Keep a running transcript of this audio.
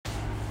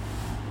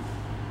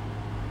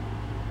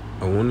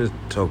want to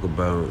talk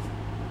about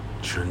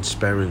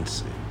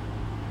transparency.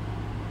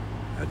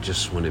 I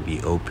just want to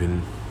be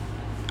open,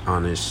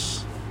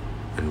 honest,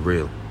 and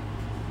real.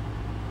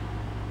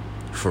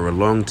 For a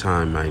long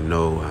time, I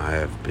know I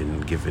have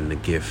been given the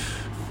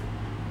gift.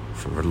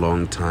 For a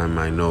long time,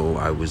 I know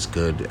I was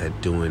good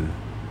at doing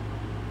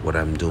what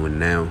I'm doing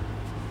now.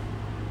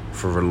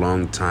 For a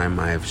long time,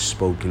 I have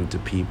spoken to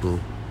people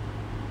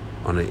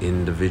on an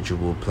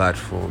individual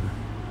platform.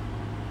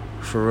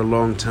 For a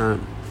long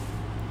time.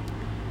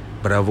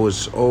 But I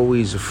was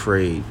always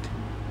afraid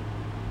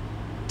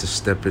to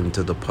step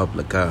into the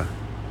public eye.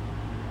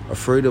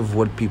 Afraid of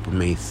what people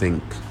may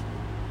think.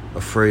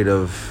 Afraid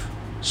of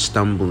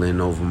stumbling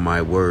over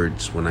my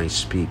words when I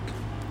speak.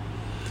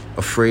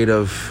 Afraid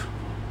of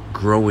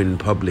growing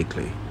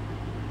publicly.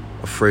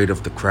 Afraid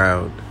of the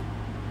crowd.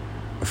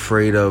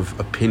 Afraid of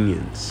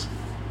opinions.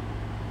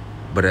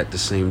 But at the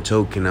same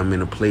token, I'm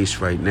in a place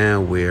right now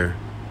where,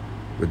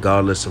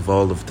 regardless of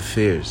all of the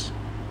fears,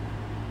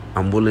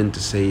 I'm willing to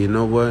say, you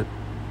know what?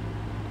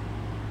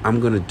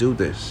 I'm going to do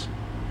this.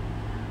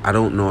 I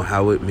don't know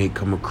how it may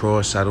come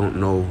across. I don't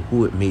know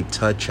who it may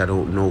touch. I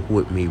don't know who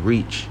it may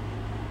reach.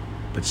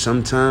 But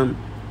sometimes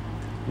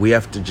we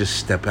have to just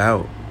step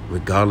out,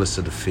 regardless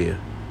of the fear.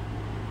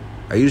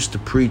 I used to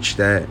preach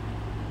that,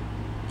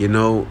 in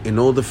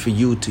order for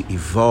you to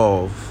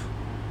evolve,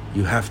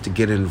 you have to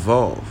get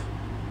involved.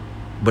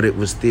 But it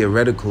was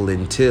theoretical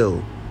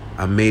until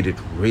I made it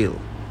real.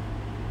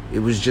 It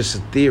was just a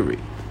theory.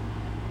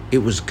 It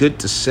was good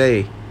to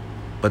say,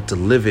 but to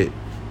live it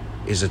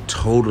is a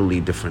totally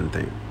different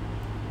thing.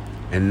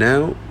 And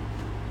now,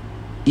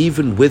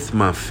 even with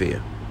my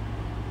fear,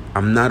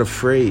 I'm not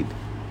afraid.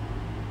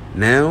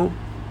 Now,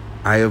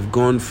 I have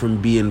gone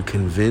from being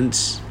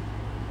convinced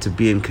to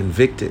being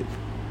convicted.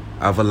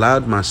 I've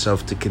allowed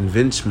myself to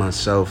convince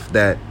myself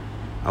that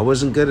I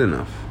wasn't good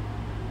enough.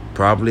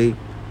 Probably,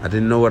 I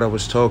didn't know what I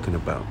was talking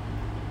about.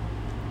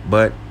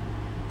 But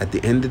at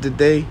the end of the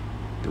day,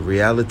 the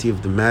reality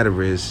of the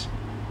matter is,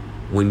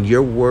 when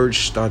your word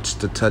starts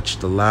to touch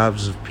the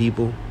lives of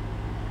people,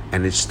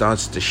 and it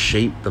starts to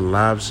shape the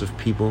lives of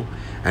people,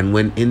 and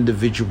when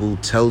individual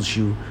tells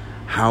you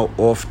how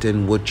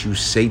often what you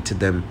say to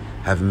them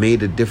have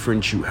made a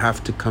difference, you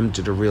have to come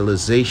to the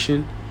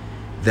realization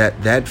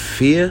that that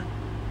fear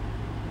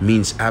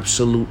means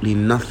absolutely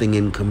nothing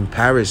in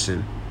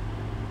comparison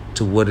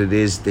to what it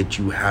is that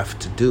you have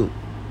to do.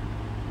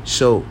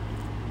 So,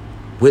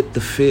 with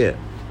the fear,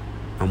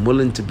 I'm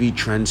willing to be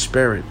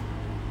transparent.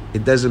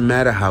 It doesn't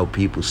matter how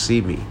people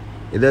see me.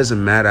 It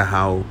doesn't matter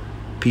how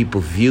people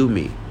view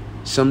me.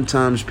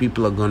 Sometimes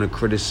people are going to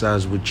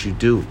criticize what you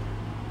do.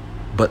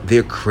 But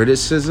their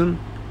criticism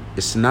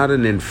is not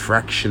an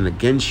infraction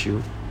against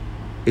you.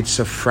 It's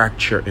a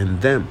fracture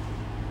in them.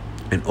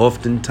 And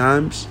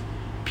oftentimes,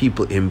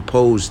 people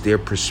impose their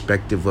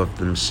perspective of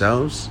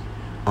themselves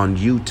on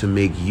you to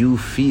make you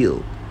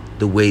feel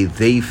the way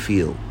they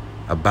feel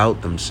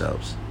about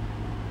themselves.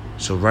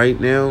 So right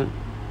now,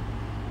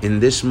 in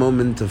this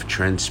moment of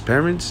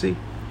transparency,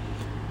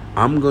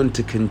 I'm going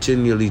to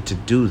continually to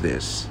do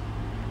this.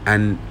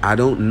 And I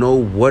don't know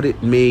what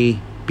it may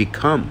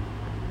become,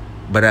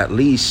 but at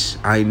least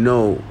I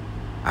know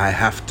I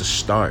have to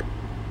start.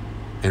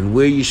 And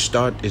where you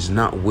start is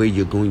not where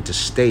you're going to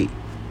stay,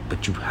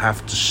 but you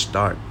have to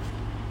start.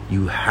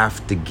 You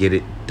have to get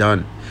it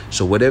done.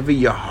 So whatever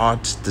your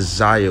heart's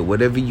desire,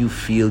 whatever you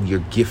feel you're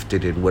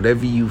gifted in,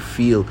 whatever you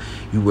feel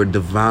you were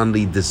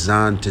divinely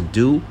designed to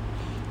do,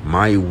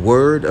 my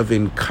word of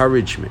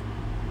encouragement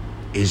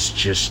is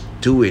just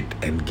do it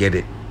and get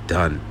it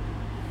done.